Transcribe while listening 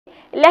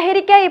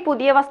ലഹരിക്കായി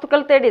പുതിയ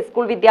വസ്തുക്കൾ തേടി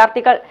സ്കൂൾ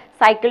വിദ്യാർത്ഥികൾ.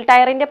 സൈക്കിൾ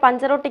ടയറിന്റെ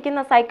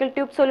പഞ്ചറൊട്ടിക്കുന്ന സൈക്കിൾ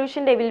ട്യൂബ്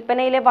സൊല്യൂഷന്റെ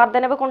വിൽപ്പനയിലെ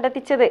വർധനവ്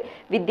കൊണ്ടെത്തിച്ചത്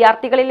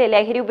വിദ്യാർത്ഥികളിലെ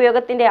ലഹരി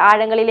ഉപയോഗത്തിന്റെ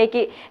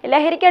ആഴങ്ങളിലേക്ക്.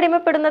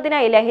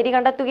 ലഹരിക്കടിമപ്പെടുന്നതിനായി ലഹരി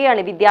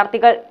കണ്ടെത്തുകയാണ്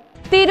വിദ്യാർത്ഥികൾ.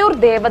 തിരൂർ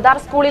ദേവദാർ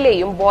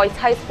സ്കൂളിലെയും ബോയ്സ്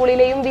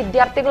ഹൈസ്കൂളിലെയും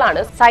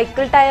വിദ്യാർത്ഥികളാണ്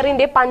സൈക്കിൾ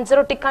ടയറിന്റെ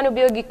പഞ്ചറൊട്ടിക്കാൻ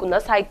ഉപയോഗിക്കുന്ന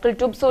സൈക്കിൾ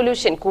ട്യൂബ്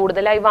സൊല്യൂഷൻ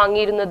കൂടുതലായി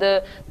വാങ്ങിയിരുന്നത്.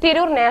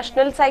 Tirur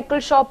national cycle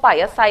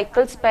ഷോപ്പായ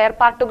cycle spare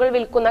പാർട്ടുകൾ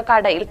വിൽക്കുന്ന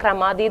കടയിൽ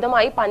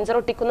ക്രമാതീതമായി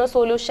പഞ്ചറൊട്ടിക്കുന്ന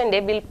സൊല്യൂഷന്റെ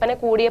വിൽപ്പന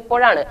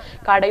കൂടിയപ്പോഴാണ്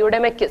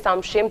കടയുടമയ്ക്ക്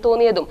സംശയം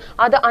തോന്നിയതും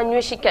അത്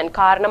അന്വേഷിക്കാൻ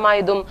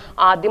കാരണമായതും.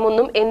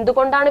 ആദ്യമൊന്നും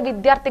എന്തുകൊണ്ടാണ്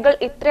വിദ്യാർത്ഥികൾ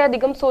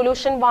ഇത്രയധികം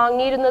സൊല്യൂഷൻ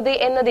വാങ്ങിയിരുന്നത്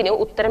എന്നതിന്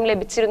ഉത്തരം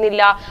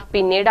ലഭിച്ചിരുന്നില്ല.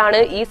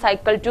 പിന്നീടാണ് ഈ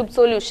സൈക്കിൾ ട്യൂബ്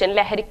സൊല്യൂഷൻ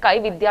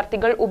ലഹരിക്കായി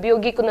വിദ്യാർത്ഥികൾ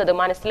ഉപയോഗിക്കുന്നത്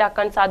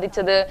മനസ്സിലാക്കാൻ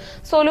സാധിച്ചത്.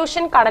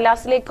 സൊല്യൂഷൻ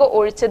കടലാസിലേക്ക്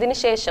ഒഴിച്ചതിന്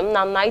ശേഷം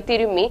നന്നായി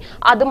തിരുമ്മി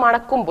അത്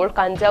മണക്കുമ്പോൾ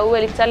കഞ്ചാവ്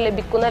വലിച്ചാൽ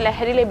ലഭിക്കുന്ന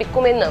ലഹരി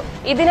ലഭിക്കുമെന്ന്,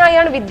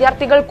 ഇതിനായാണ്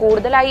വിദ്യാർത്ഥികൾ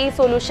കൂടുതലായി ഈ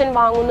സൊല്യൂഷൻ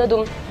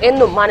വാങ്ങുന്നതും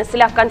എന്നും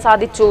മനസ്സിലാക്കാൻ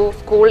സാധിച്ചു.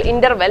 സ്കൂൾ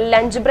ഇന്റർവെൽ,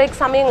 ലഞ്ച് ബ്രേക്ക്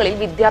സമയങ്ങളിൽ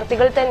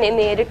വിദ്യാർത്ഥികൾ തന്നെ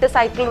നേരിട്ട്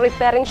സൈക്കിൾ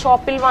റിപ്പയറിംഗ്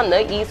ഷോപ്പിൽ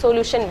വന്ന് ഈ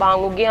സൊല്യൂഷൻ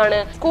വാങ്ങുകയാണ്.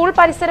 സ്കൂൾ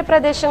പരിസര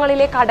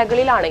പ്രദേശങ്ങളിലെ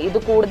കടകളിലാണ് ഇത്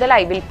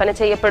കൂടുതലായി വിൽപ്പന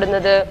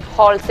ചെയ്യപ്പെടുന്നത്.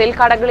 ഹോൾസെയിൽ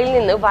കടകളിൽ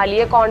നിന്ന്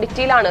വലിയ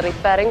ക്വാണ്ടിറ്റിയിലാണ്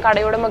റിപ്പയറിംഗ്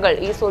കടയുടമകൾ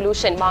ഈ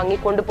സൊല്യൂഷൻ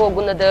വാങ്ങിക്കൊണ്ടു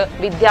പോകുന്നത്.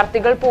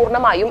 വിദ്യാർത്ഥികൾ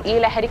പൂർണ്ണമായും ഈ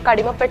ലഹരിക്ക്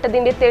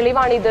അടിമപ്പെട്ടതിന്റെ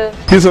തെളിവാണിത്.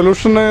 ഈ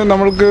സൊല്യൂഷന്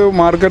നമ്മൾക്ക്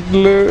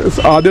മാർക്കറ്റിൽ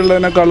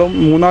ആദ്യമുള്ളതിനേക്കാളും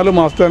 3-4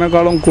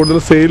 മാസത്തേക്കാളും കൂടുതൽ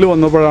സെയിൽ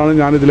വന്നപ്പോഴാണ്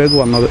ഞാൻ ഇതിലേക്ക്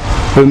വന്നത്.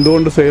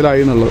 എന്തുകൊണ്ട്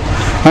സെയിലായി എന്നുള്ളത്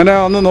അങ്ങനെ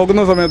അന്ന്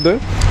നോക്കുന്ന സമയത്ത്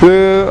ഇത്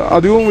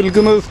അധികവും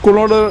വിൽക്കുന്നത്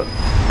സ്കൂളിൻ്റെ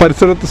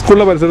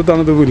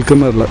പരിസരത്താണ് ഇത്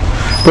വിൽക്കുന്നത്.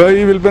 അപ്പോൾ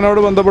ഈ വിൽപ്പനയോട്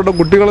ബന്ധപ്പെട്ട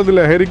കുട്ടികളത്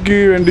ലഹരിക്ക്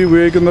വേണ്ടി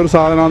ഉപയോഗിക്കുന്ന ഒരു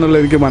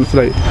സാധനമാണെന്നുള്ളത് എനിക്ക്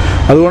മനസ്സിലായി.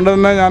 അതുകൊണ്ട്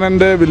തന്നെ ഞാൻ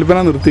എൻ്റെ വിൽപ്പന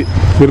നിർത്തി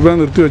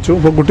വെച്ചു.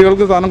 അപ്പോൾ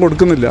കുട്ടികൾക്ക് സാധനം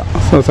കൊടുക്കുന്നില്ല.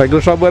 സൈക്കിൾ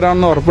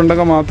ഷോപ്പുകാരാണെന്ന്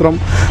ഉറപ്പുണ്ടെങ്കിൽ മാത്രം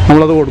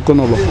നമ്മളത്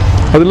കൊടുക്കുന്നുള്ളൂ.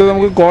 അതിൽ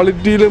നമുക്ക്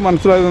ക്വാളിറ്റിയിൽ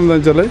മനസ്സിലായത് എന്താണെന്ന്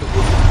വെച്ചാൽ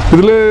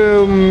ഇതിൽ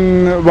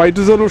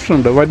വൈറ്റ് സൊല്യൂഷൻ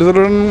ഉണ്ട്. വൈറ്റ്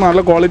സൊല്യൂഷൻ നല്ല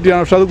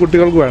ക്വാളിറ്റിയാണ്, പക്ഷെ അത്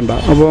കുട്ടികൾക്ക് വേണ്ട.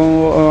 അപ്പോൾ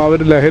അവർ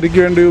ലഹരിക്ക്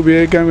വേണ്ടി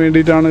ഉപയോഗിക്കാൻ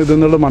വേണ്ടിയിട്ടാണ്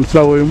ഇതെന്നുള്ളത്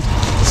മനസ്സിലാവുകയും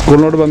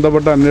സ്കൂളിനോട്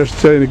ബന്ധപ്പെട്ട്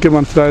അന്വേഷിച്ച് എനിക്ക്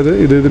മനസ്സിലായത്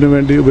ഇതിനു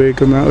വേണ്ടി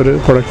ഉപയോഗിക്കുന്ന ഒരു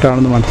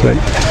പ്രൊഡക്റ്റാണെന്ന്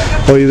മനസ്സിലായി.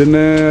 അപ്പോൾ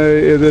ഇതിന്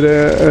എതിരെ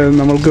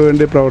നമ്മൾക്ക്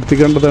വേണ്ടി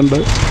പ്രവർത്തിക്കേണ്ടതുണ്ട്,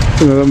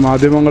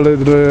 മാധ്യമങ്ങൾ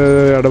ഇതിൽ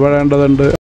ഇടപെടേണ്ടതുണ്ട്.